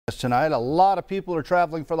tonight. A lot of people are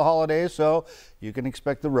traveling for the holidays, so you can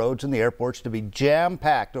expect the roads and the airports to be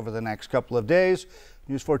jam-packed over the next couple of days.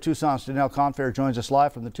 News 4 Tucson's Danielle Confair joins us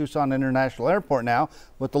live from the Tucson International Airport now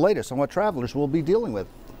with the latest on what travelers will be dealing with.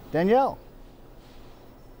 Danielle.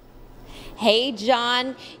 Hey,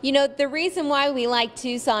 John. You know, the reason why we like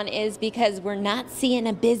Tucson is because we're not seeing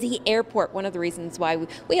a busy airport. One of the reasons why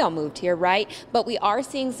we all moved here, right? But we are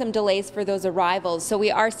seeing some delays for those arrivals. So we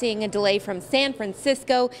are seeing a delay from San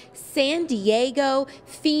Francisco, San Diego,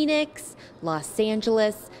 Phoenix, Los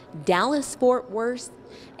Angeles, Dallas-Fort Worth,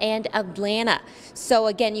 and Atlanta. So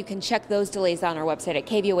again, you can check those delays on our website at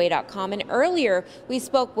KVOA.com. And earlier, we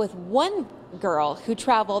spoke with one girl who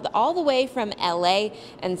traveled all the way from LA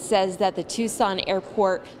and says that the Tucson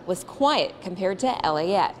airport was quiet compared to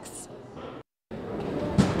LAX.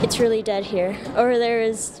 It's really dead here. Over there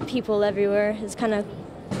is people everywhere. It's kind of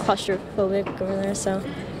claustrophobic over there, so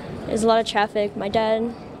there's a lot of traffic. My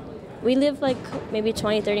dad, we live like maybe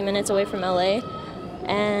 20-30 minutes away from LA,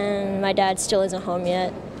 and my dad still isn't home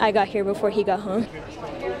yet. I got here before he got home.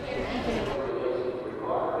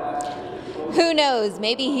 Who knows?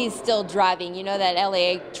 Maybe he's still driving. You know, that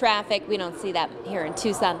LA traffic, we don't see that here in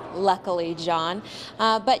Tucson, luckily, John.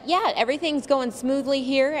 But yeah, everything's going smoothly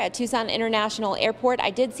here at Tucson International Airport. I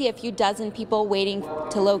did see a few dozen people waiting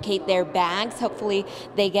to locate their bags. Hopefully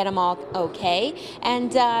they get them all okay.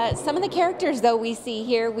 And some of the characters, though, we see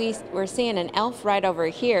here, we're seeing an elf right over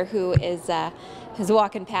here who is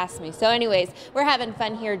walking past me. So anyways, we're having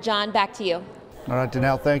fun here. John, back to you. All right,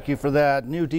 Danelle, thank you for that. New